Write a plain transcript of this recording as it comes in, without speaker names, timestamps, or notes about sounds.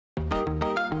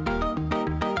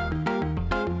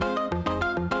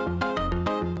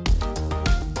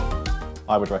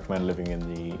I would recommend living in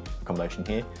the accommodation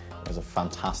here. There's a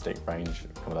fantastic range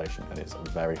of accommodation and it's a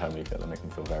very homely feel and makes me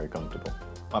feel very comfortable.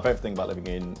 My favourite thing about living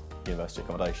in university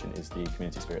accommodation is the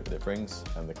community spirit that it brings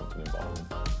and the comfortable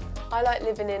environment. I like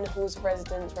living in halls of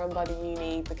residence run by the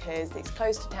uni because it's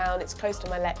close to town, it's close to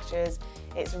my lectures,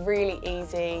 it's really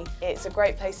easy, it's a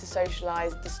great place to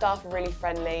socialise, the staff are really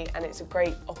friendly and it's a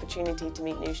great opportunity to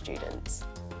meet new students.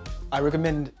 I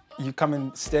recommend you come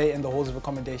and stay in the halls of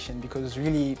accommodation because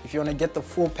really, if you want to get the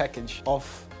full package of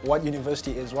what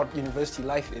university is, what university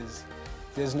life is,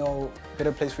 there's no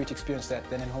better place for you to experience that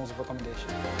than in halls of accommodation.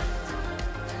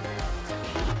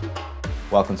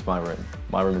 Welcome to my room.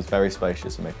 My room is very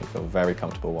spacious and makes me feel very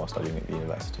comfortable while studying at the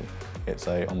university. It's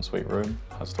an ensuite room,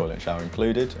 has a toilet and shower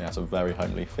included. It has a very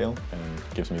homely feel and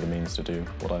gives me the means to do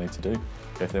what I need to do.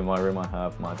 Within my room I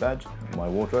have my bed, my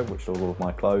wardrobe which stores all of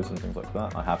my clothes and things like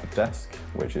that. I have a desk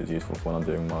which is useful for when I'm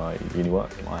doing my uni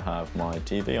work. I have my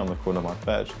TV on the corner of my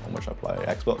bed on which I play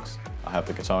Xbox. I have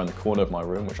the guitar in the corner of my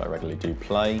room which I regularly do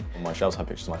play. On my shelves I have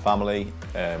pictures of my family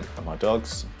and my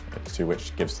dogs, to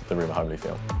which gives the room a homely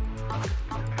feel.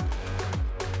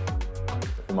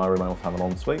 In my room I also have an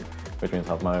ensuite, which means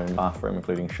I have my own bathroom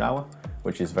including shower,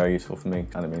 which is very useful for me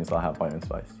and it means that I have my own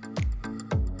space.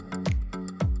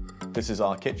 This is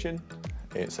our kitchen.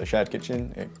 It's a shared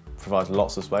kitchen. It provides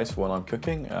lots of space for when I'm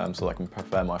cooking so that I can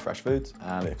prepare my fresh foods,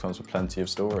 and it comes with plenty of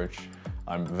storage.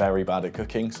 I'm very bad at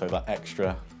cooking, so that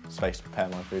extra space to prepare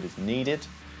my food is needed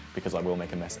because I will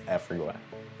make a mess everywhere.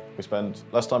 We spend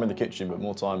less time in the kitchen but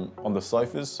more time on the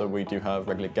sofas, so we do have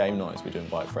regular game nights. We do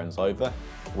invite friends over.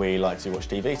 We like to watch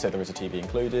TV, so there is a TV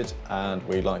included, and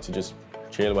we like to just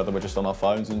chill, whether we're just on our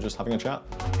phones and just having a chat.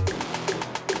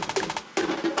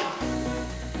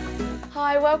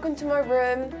 Hi, welcome to my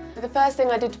room. The first thing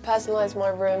I did to personalise my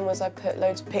room was I put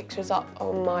loads of pictures up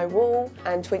on my wall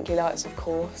and twinkly lights, of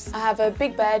course. I have a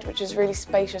big bed which is really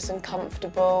spacious and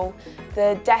comfortable.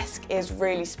 The desk is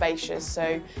really spacious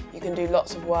so you can do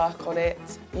lots of work on it.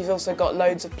 You've also got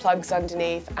loads of plugs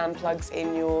underneath and plugs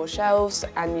in your shelves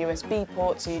and USB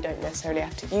ports so you don't necessarily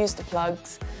have to use the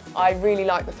plugs. I really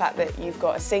like the fact that you've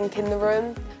got a sink in the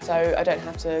room so I don't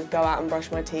have to go out and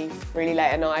brush my teeth really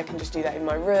late at night. I can just do that in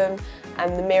my room,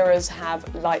 and the mirrors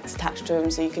have lights attached to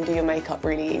them so you can do your makeup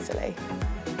really easily.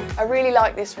 I really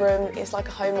like this room. It's like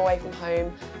a home away from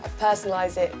home. I've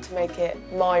personalised it to make it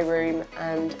my room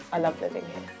and I love living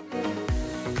here.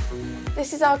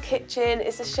 This is our kitchen.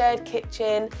 It's a shared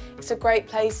kitchen. It's a great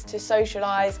place to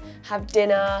socialise, have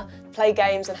dinner, play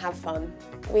games and have fun.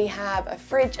 We have a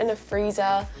fridge and a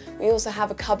freezer. We also have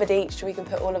a cupboard each so we can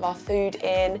put all of our food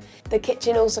in. The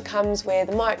kitchen also comes with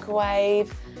a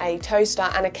microwave, a toaster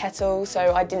and a kettle,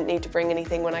 so I didn't need to bring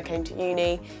anything when I came to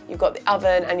uni. You've got the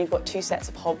oven and you've got 2 sets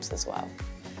of hobs as well.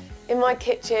 In my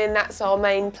kitchen, that's our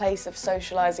main place of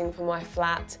socialising for my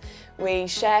flat. We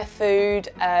share food,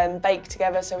 bake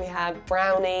together, so we have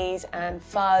brownies and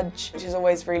fudge, which is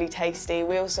always really tasty.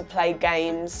 We also play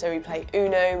games, so we play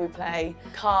Uno, we play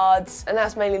cards, and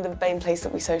that's mainly the main place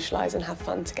that we socialise and have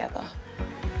fun together.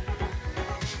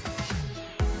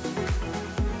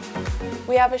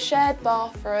 We have a shared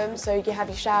bathroom, so you have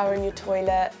your shower and your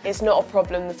toilet. It's not a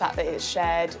problem, the fact that it's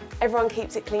shared. Everyone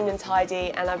keeps it clean and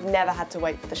tidy, and I've never had to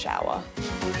wait for the shower.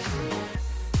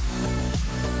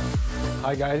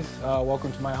 Hi guys,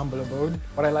 welcome to my humble abode.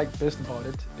 What I like best about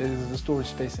it is the storage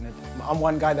space in it. I'm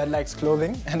one guy that likes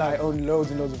clothing and I own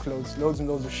loads and loads of clothes, loads and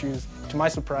loads of shoes. To my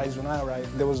surprise, when I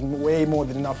arrived, there was way more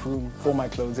than enough room for my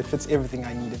clothes. It fits everything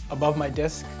I needed. Above my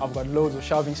desk, I've got loads of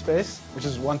shelving space, which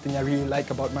is one thing I really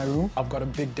like about my room. I've got a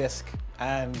big desk.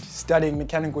 And studying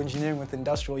mechanical engineering with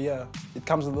industrial year, it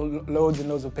comes with loads and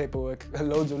loads of paperwork,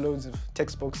 loads and loads of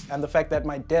textbooks. And the fact that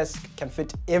my desk can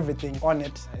fit everything on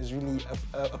it is really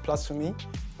a plus for me.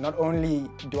 Not only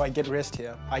do I get rest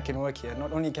here, I can work here.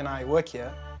 Not only can I work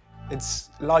here, it's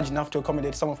large enough to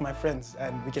accommodate some of my friends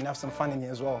and we can have some fun in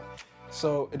here as well.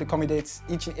 So it accommodates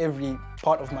each and every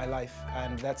part of my life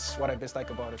and that's what I best like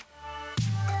about it.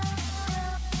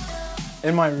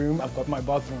 In my room, I've got my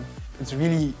bathroom. It's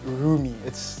really roomy.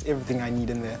 It's everything I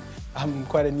need in there. I'm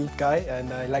quite a neat guy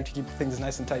and I like to keep things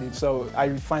nice and tidy, so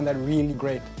I find that really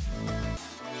great.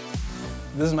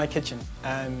 This is my kitchen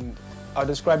and I'll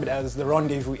describe it as the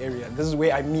rendezvous area. This is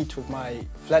where I meet with my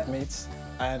flatmates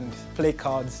and play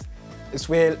cards. It's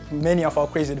where many of our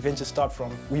crazy adventures start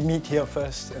from. We meet here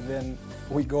first and then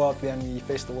we go out there and we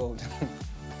face the world.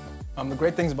 The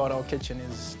great things about our kitchen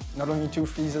is not only 2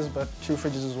 freezers, but 2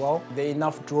 fridges as well. There are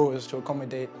enough drawers to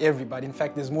accommodate everybody. In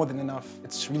fact, there's more than enough.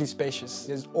 It's really spacious.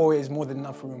 There's always more than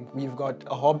enough room. We've got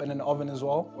a hob and an oven as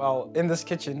well. Well, in this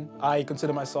kitchen, I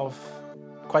consider myself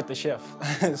quite the chef.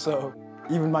 So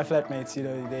Even my flatmates, you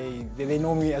know, they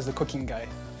know me as the cooking guy.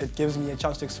 It gives me a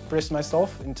chance to express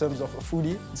myself in terms of a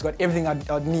foodie. It's got everything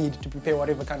I'd need to prepare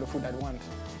whatever kind of food I'd want.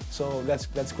 So that's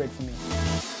great for me.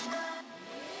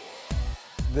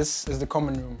 This is the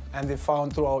common room, and they're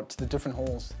found throughout the different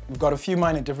halls. We've got a few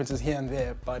minor differences here and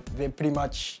there, but they're pretty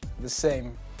much the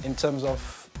same in terms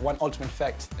of one ultimate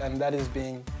fact, and that is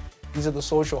these are the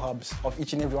social hubs of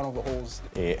each and every one of the halls.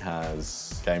 It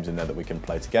has games in there that we can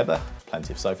play together,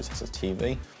 plenty of sofas, has a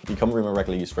TV. The common room are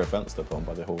regularly used for events that are put on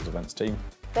by the hall's events team.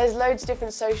 There's loads of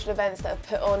different social events that are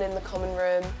put on in the common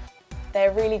room.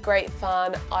 They're really great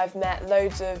fun. I've met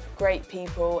loads of great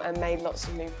people and made lots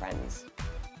of new friends.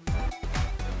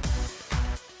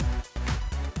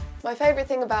 My favourite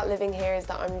thing about living here is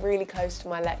that I'm really close to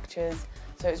my lectures,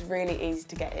 so it's really easy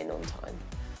to get in on time.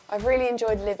 I've really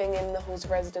enjoyed living in the halls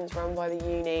of residence run by the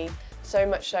uni, so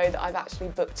much so that I've actually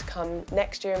booked to come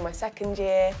next year in my second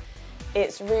year.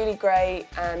 It's really great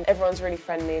and everyone's really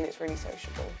friendly and it's really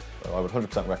sociable. So I would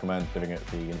 100% recommend living at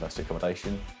the university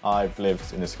accommodation. I've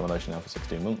lived in this accommodation now for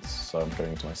 16 months, so I'm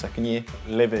going into my second year.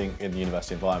 Living in the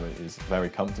university environment is very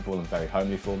comfortable and very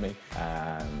homely for me,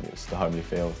 and it's the homely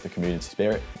feel of the community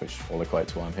spirit, which all equate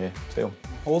to why I'm here still.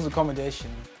 Halls accommodation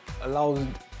allowed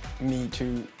me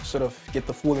to sort of get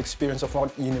the full experience of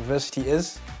what university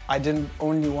is. I didn't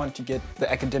only want to get the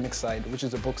academic side, which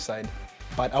is the book side,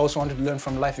 but I also wanted to learn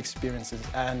from life experiences,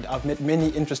 and I've met many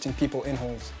interesting people in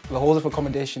halls. The halls of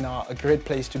accommodation are a great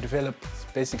place to develop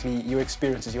basically your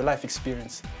experiences, your life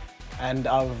experience, and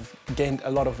I've gained a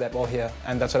lot of that while here,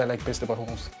 and that's what I like best about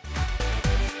halls.